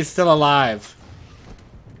cannon and he's still alive.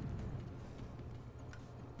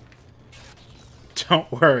 Don't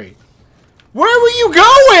worry. Where were you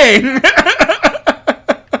going?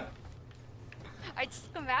 I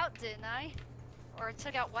took them out, didn't I? Or I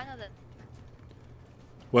took out one of them.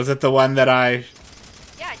 Was it the one that I...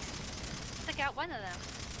 Yeah, I took out one of them.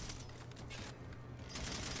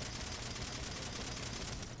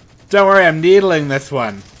 Don't worry, I'm needling this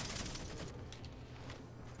one.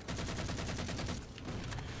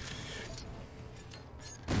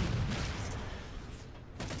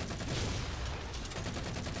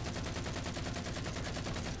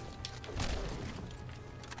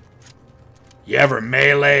 You ever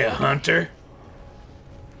melee a hunter?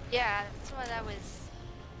 Yeah, that's what I was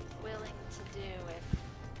willing to do if...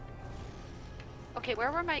 Okay,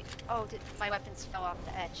 where were my... Oh, my weapons fell off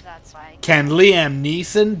the edge, that's why. Can Liam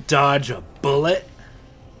Neeson dodge a bullet?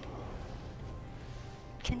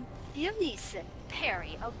 Can Liam Neeson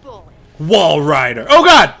parry a bullet? Wall Rider. Oh,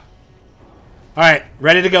 God! Alright,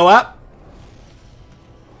 ready to go up?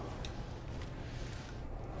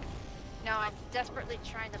 No, I'm desperately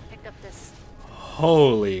trying to pick up this...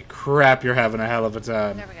 Holy crap, you're having a hell of a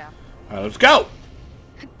time. There we go. Alright, let's go!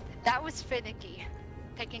 That was finicky.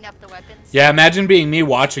 Picking up the weapons. Yeah, imagine being me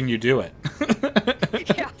watching you do it.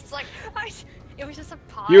 Yeah, it's like... it was just a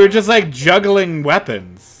pile. You were just like juggling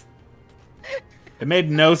weapons. It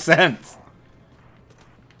made no sense.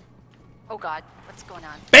 Oh god, what's going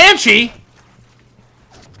on? Banshee!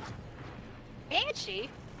 Banshee?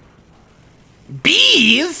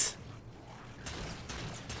 Bees?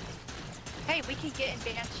 Hey, we can get in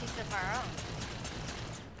banshees of our own.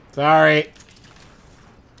 Sorry.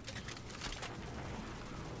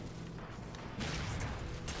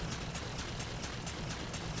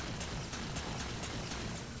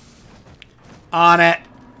 On it.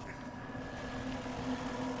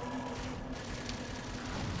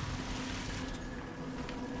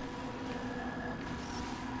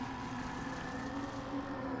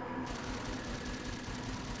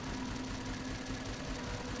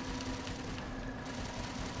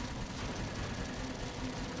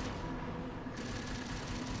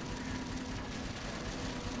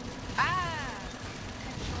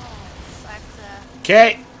 Controls. I have to...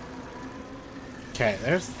 Okay. Okay,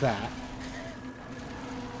 there's that.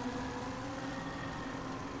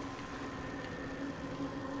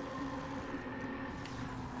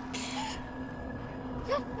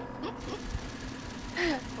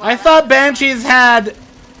 I thought Banshees had,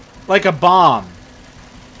 like, a bomb.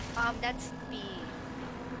 That's me.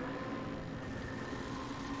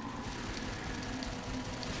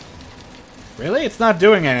 Really? It's not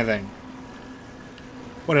doing anything.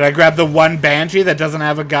 What, did I grab the one Banshee that doesn't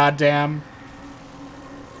have a goddamn...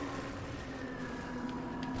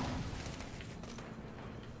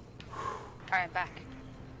 Alright, I'm back.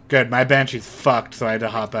 Good, my Banshee's fucked, so I had to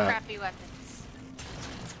hop out. Crappy weapons.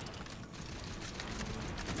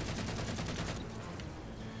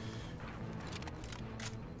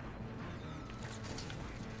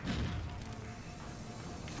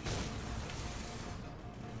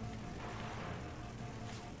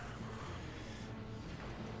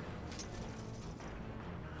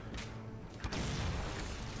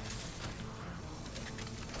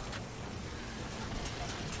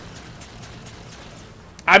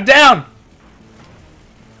 I'm down!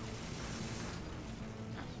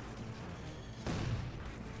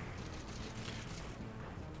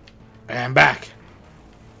 I'm back.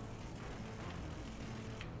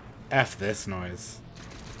 F this noise.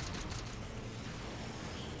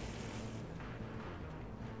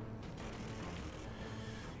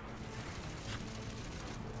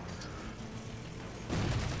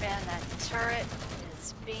 Man, that turret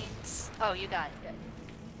is beans. Oh, you got it. Good.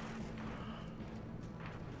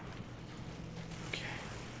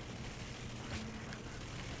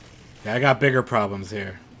 Yeah, I got bigger problems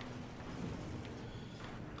here.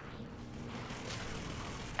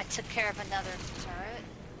 I took care of another turret.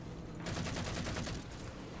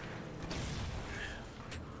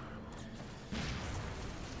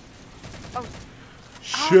 Oh.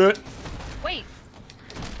 Shit. Wait.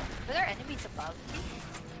 Are there enemies above me?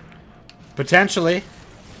 Potentially.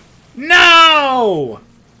 No!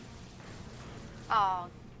 Oh.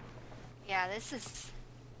 Yeah, this is...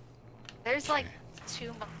 There's like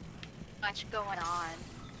too much going on.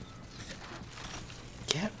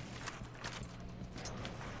 Get.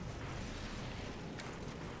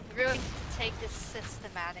 We really need to take this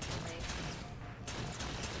systematically.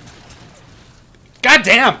 God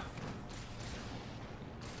damn!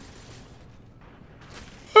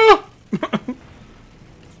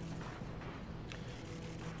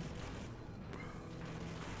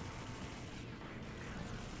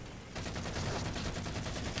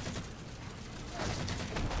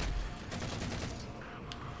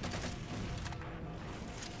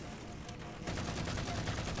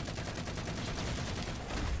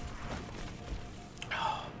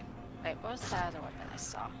 Wait, what was that other weapon I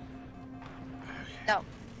saw? No.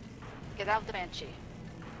 Get out of the Banshee.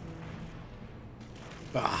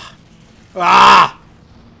 Ah. Ah!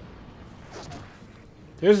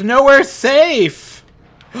 There's nowhere safe!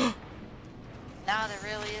 No, there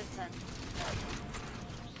really isn't.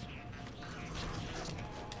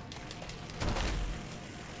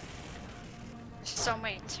 There's so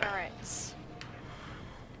many turrets.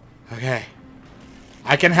 Okay.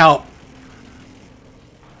 I can help.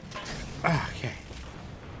 Okay.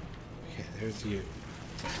 Okay, there's you.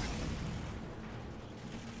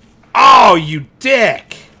 Oh, you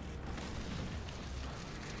dick!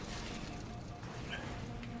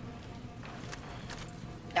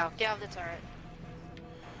 No, get out of the turret.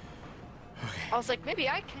 Okay. I was like, maybe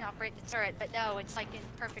I can operate the turret, but no, it's like in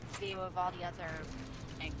perfect view of all the other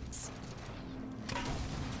things.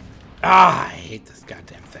 Ah, I hate this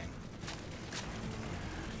goddamn thing.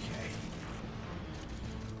 Okay.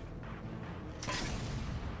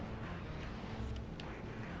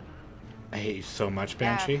 I hate you so much,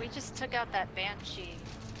 Banshee. Yeah, we just took out that Banshee.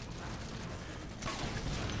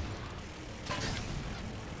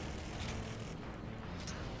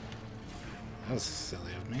 That was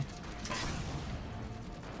silly of me.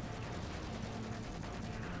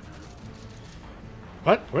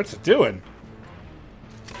 What? What's it doing?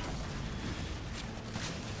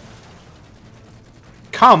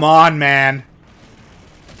 Come on, man.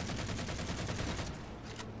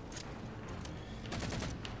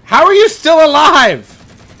 How are you still alive?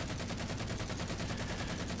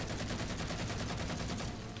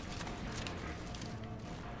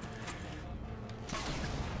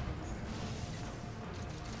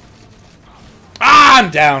 Ah,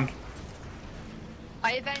 I'm down.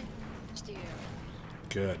 I avenged you.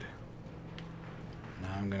 Good. Now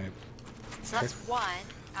I'm gonna So that's one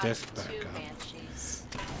out this of back 2 up. Banshees.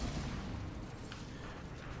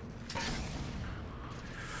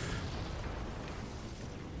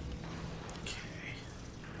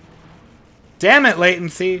 Damn it,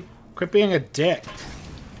 latency! Quit being a dick.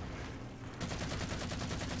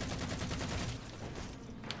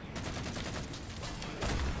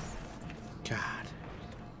 God.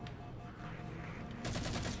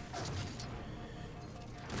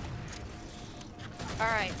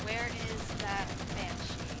 Alright, where is that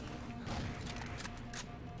Banshee?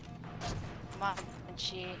 Come on,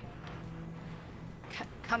 Banshee.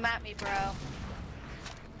 Come at me, bro.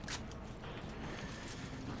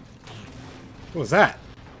 What was that?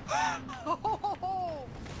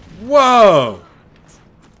 Whoa!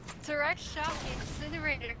 Direct shot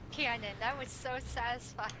incinerator cannon. That was so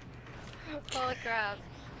satisfying. Holy crap.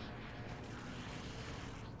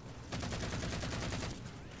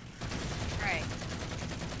 Alright.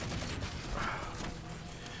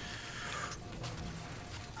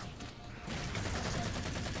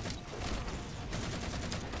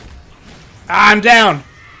 I'm down!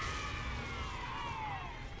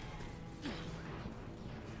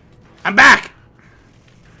 I'm back!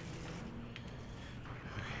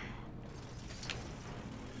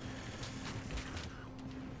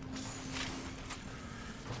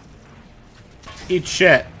 Eat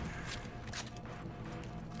shit.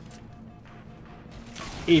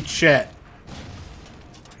 Eat shit.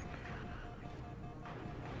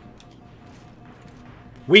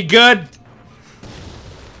 We good?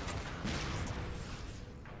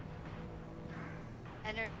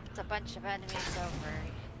 And there's a bunch of enemies over.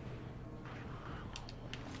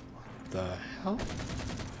 The hell?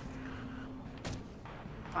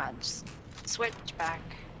 Come on, just switch back.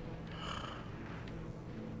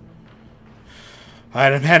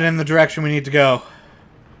 Alright, I'm heading in the direction we need to go.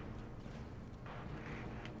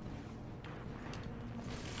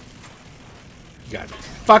 You gotta be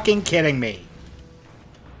fucking kidding me.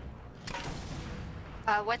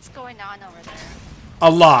 What's going on over there? A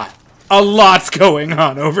lot. A lot's going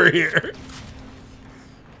on over here.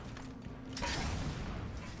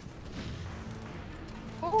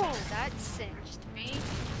 Oh, that singed me.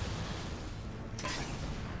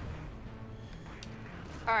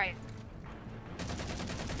 Alright.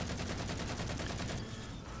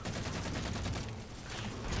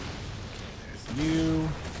 There's you.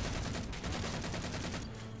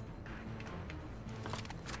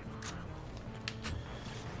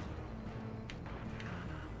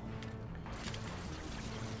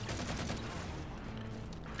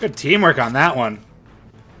 Good teamwork on that one.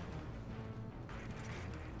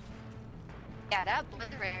 Yeah, that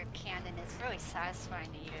obliterator cannon is really satisfying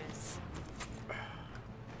to use.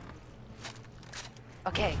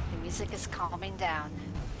 Okay, the music is calming down.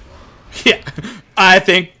 Yeah, I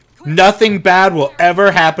think nothing bad will ever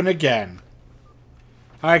happen again.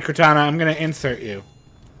 Alright, Cortana, I'm gonna insert you.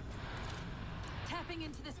 Tapping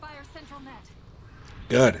into this fire's central net.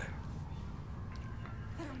 Good.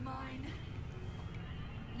 They're mine.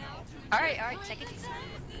 Alright, take it easy.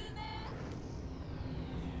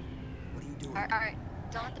 What are you doing? Alright,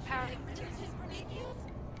 don't let the power leak.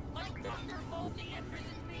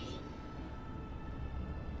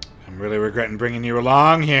 I'm really regretting bringing you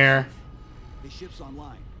along here. The ship's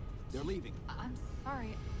online. They're leaving. I'm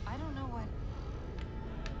sorry. I don't know what.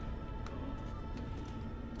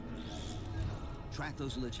 Track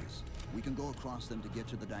those liches. We can go across them to get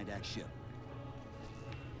to the Didact ship.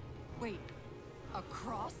 Wait,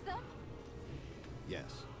 across them?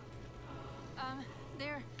 Yes.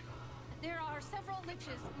 There are several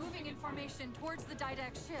liches moving in formation towards the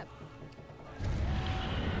Didact ship.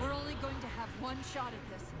 We're only going to have one shot at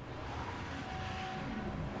this.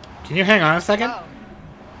 Can you hang on a second? Oh.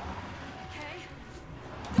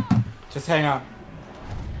 Okay. Just hang on.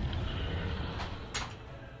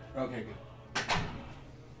 Okay,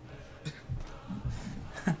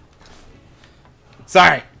 good.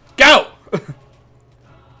 Sorry. Go!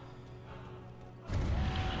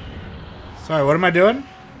 Sorry, what am I doing?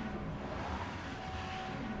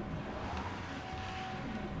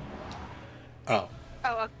 Oh.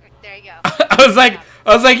 Oh, okay, there you go. I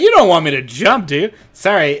was like, you don't want me to jump, do you?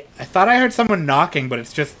 Sorry, I thought I heard someone knocking, but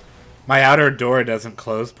it's just my outer door doesn't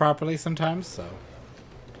close properly sometimes, so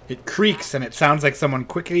it creaks and it sounds like someone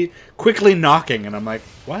quickly knocking, and I'm like,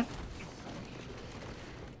 what?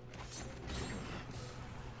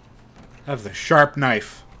 That was a sharp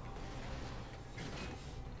knife.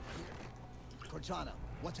 Cortana,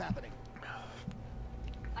 what's happening?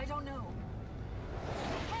 I don't know.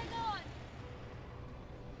 Hang on!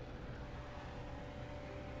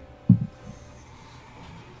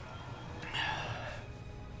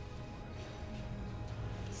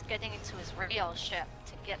 He's getting into his real ship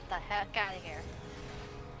to get the heck out of here.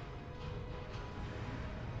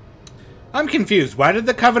 I'm confused. Why did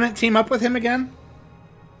the Covenant team up with him again?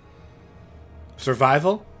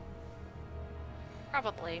 Survival?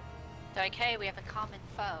 Probably. They're like, hey, we have a common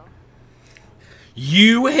foe.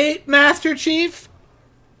 You hate Master Chief?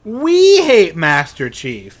 We hate Master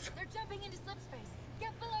Chief. They're jumping into slipspace.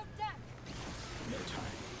 Get below deck. No time.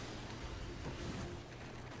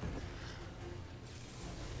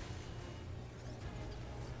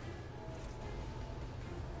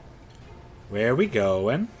 Where we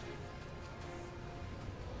going?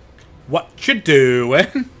 What you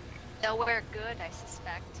doing? Nowhere good, I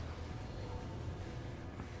suspect.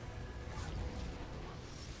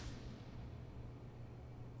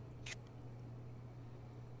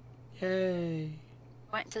 Yay.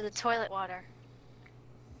 Went to the toilet water.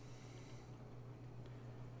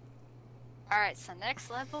 Alright, so next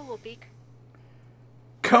level will be...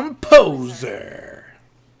 Composer.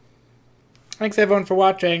 Thanks everyone for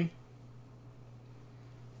watching.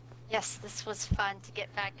 Yes, this was fun to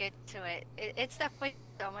get back into it. It's definitely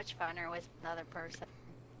so much funner with another person.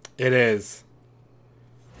 It is.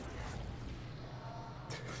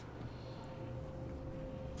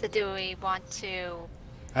 So do we want to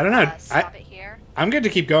I don't know. stop it here? I'm good to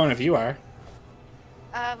keep going if you are.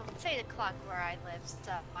 It's 8 o'clock where I live,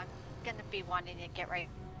 so I'm gonna be wanting to get right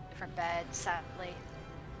from bed, sadly.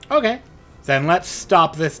 Okay. Then let's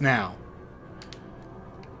stop this now.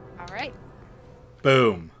 Alright.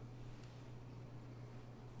 Boom.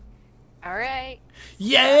 Alright.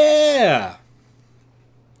 Yeah!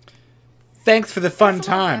 Thanks for the fun That's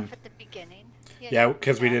a little time. rough at the beginning. Yeah,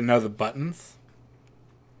 because we didn't know the buttons.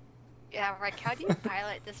 Yeah, right. How do you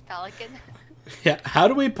pilot this pelican? Yeah, how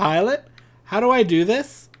do we pilot? How do I do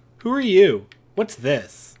this? Who are you? What's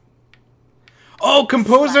this? Oh,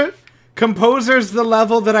 Composer! Composer's the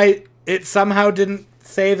level that it somehow didn't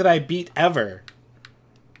say that I beat ever.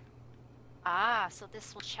 Ah, so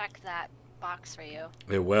this will check that box for you.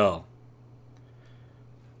 It will.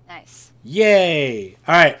 Nice. Yay!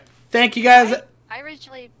 Alright, thank you guys. I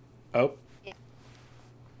originally... Oh. Yeah.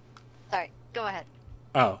 Sorry, go ahead.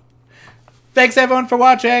 Oh. Thanks everyone for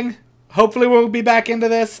watching. Hopefully we'll be back into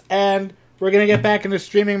this and we're going to get back into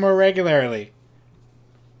streaming more regularly.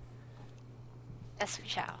 Yes, we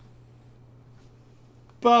shall.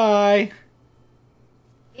 Bye.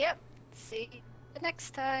 Yep. See you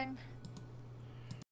next time.